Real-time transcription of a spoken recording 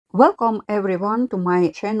Welcome everyone to my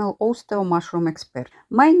channel Oyster Mushroom Expert.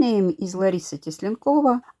 My name is Larissa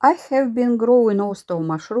Teslenkova. I have been growing oyster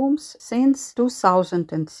mushrooms since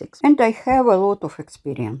 2006 and I have a lot of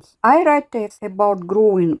experience. I write texts about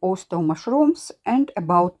growing oyster mushrooms and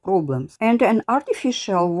about problems, and an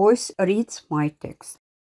artificial voice reads my text.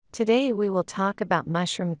 Today we will talk about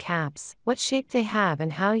mushroom caps, what shape they have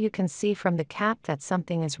and how you can see from the cap that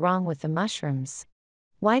something is wrong with the mushrooms.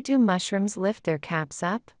 Why do mushrooms lift their caps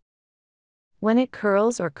up? When it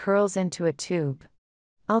curls or curls into a tube.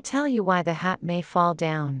 I'll tell you why the hat may fall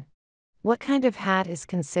down. What kind of hat is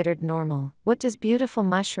considered normal? What does beautiful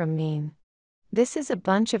mushroom mean? This is a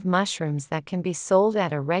bunch of mushrooms that can be sold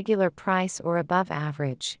at a regular price or above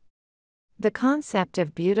average. The concept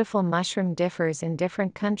of beautiful mushroom differs in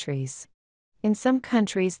different countries. In some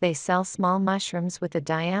countries they sell small mushrooms with a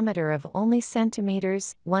diameter of only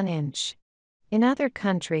centimeters, 1 inch. In other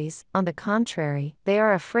countries, on the contrary, they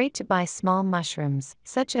are afraid to buy small mushrooms,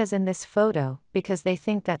 such as in this photo, because they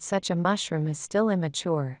think that such a mushroom is still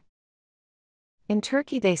immature. In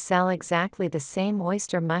Turkey they sell exactly the same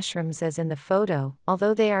oyster mushrooms as in the photo,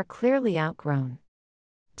 although they are clearly outgrown.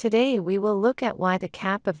 Today we will look at why the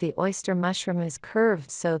cap of the oyster mushroom is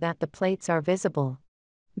curved so that the plates are visible.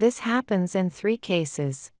 This happens in 3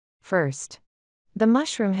 cases. First, the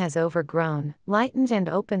mushroom has overgrown, lightened and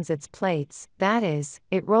opens its plates, that is,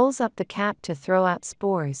 it rolls up the cap to throw out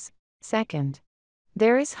spores. Second,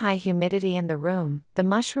 there is high humidity in the room, the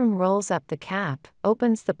mushroom rolls up the cap,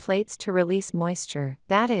 opens the plates to release moisture,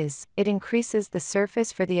 that is, it increases the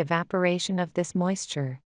surface for the evaporation of this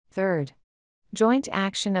moisture. Third, joint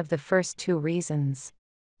action of the first 2 reasons.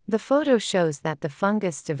 The photo shows that the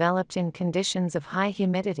fungus developed in conditions of high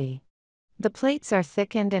humidity. The plates are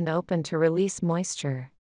thickened and open to release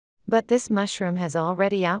moisture. But this mushroom has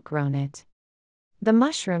already outgrown it. The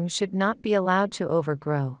mushroom should not be allowed to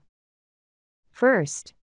overgrow.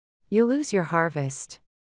 First, you lose your harvest.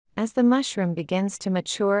 As the mushroom begins to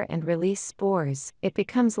mature and release spores, it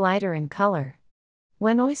becomes lighter in color.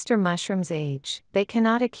 When oyster mushrooms age, they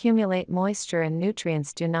cannot accumulate moisture and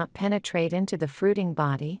nutrients do not penetrate into the fruiting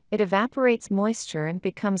body, it evaporates moisture and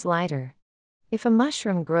becomes lighter. If a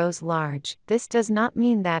mushroom grows large, this does not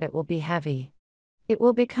mean that it will be heavy. It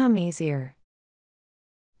will become easier.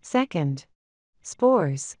 Second,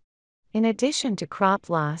 spores. In addition to crop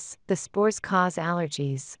loss, the spores cause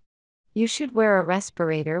allergies. You should wear a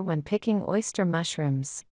respirator when picking oyster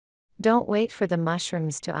mushrooms. Don't wait for the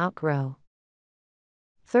mushrooms to outgrow.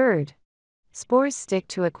 Third, spores stick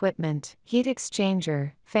to equipment, heat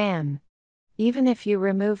exchanger, fan. Even if you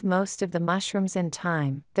remove most of the mushrooms in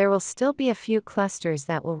time, there will still be a few clusters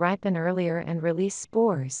that will ripen earlier and release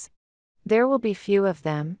spores. There will be few of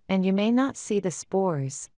them, and you may not see the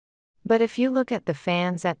spores. But if you look at the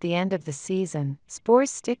fans at the end of the season,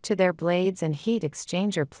 spores stick to their blades and heat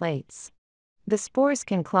exchanger plates. The spores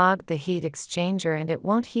can clog the heat exchanger and it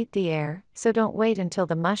won't heat the air, so don't wait until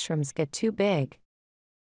the mushrooms get too big.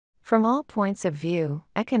 From all points of view,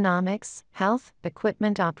 economics, health,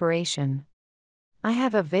 equipment operation. I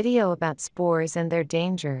have a video about spores and their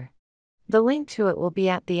danger. The link to it will be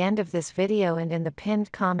at the end of this video and in the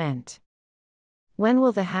pinned comment. When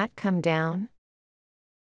will the hat come down?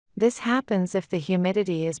 This happens if the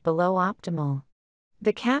humidity is below optimal.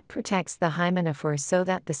 The cap protects the hymenophore so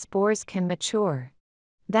that the spores can mature.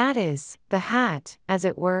 That is, the hat, as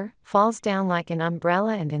it were, falls down like an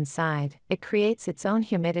umbrella and inside, it creates its own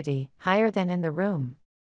humidity, higher than in the room.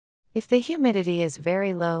 If the humidity is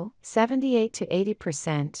very low, 78 to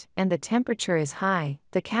 80%, and the temperature is high,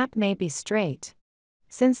 the cap may be straight.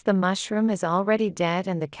 Since the mushroom is already dead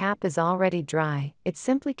and the cap is already dry, it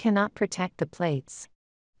simply cannot protect the plates.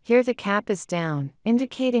 Here the cap is down,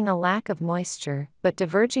 indicating a lack of moisture, but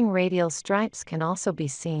diverging radial stripes can also be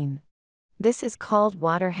seen. This is called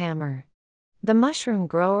water hammer. The mushroom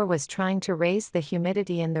grower was trying to raise the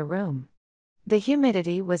humidity in the room. The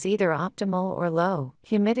humidity was either optimal or low,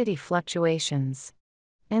 humidity fluctuations.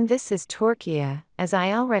 And this is Turkey. As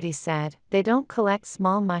I already said, they don't collect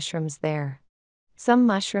small mushrooms there. Some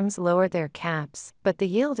mushrooms lower their caps, but the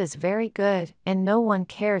yield is very good, and no one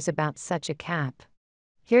cares about such a cap.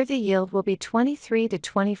 Here the yield will be 23 to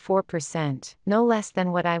 24%, no less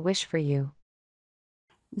than what I wish for you.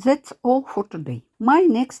 That's all for today. My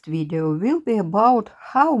next video will be about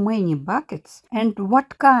how many buckets and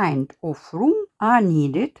what kind of room are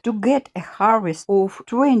needed to get a harvest of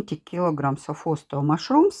 20 kilograms of oyster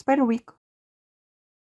mushrooms per week.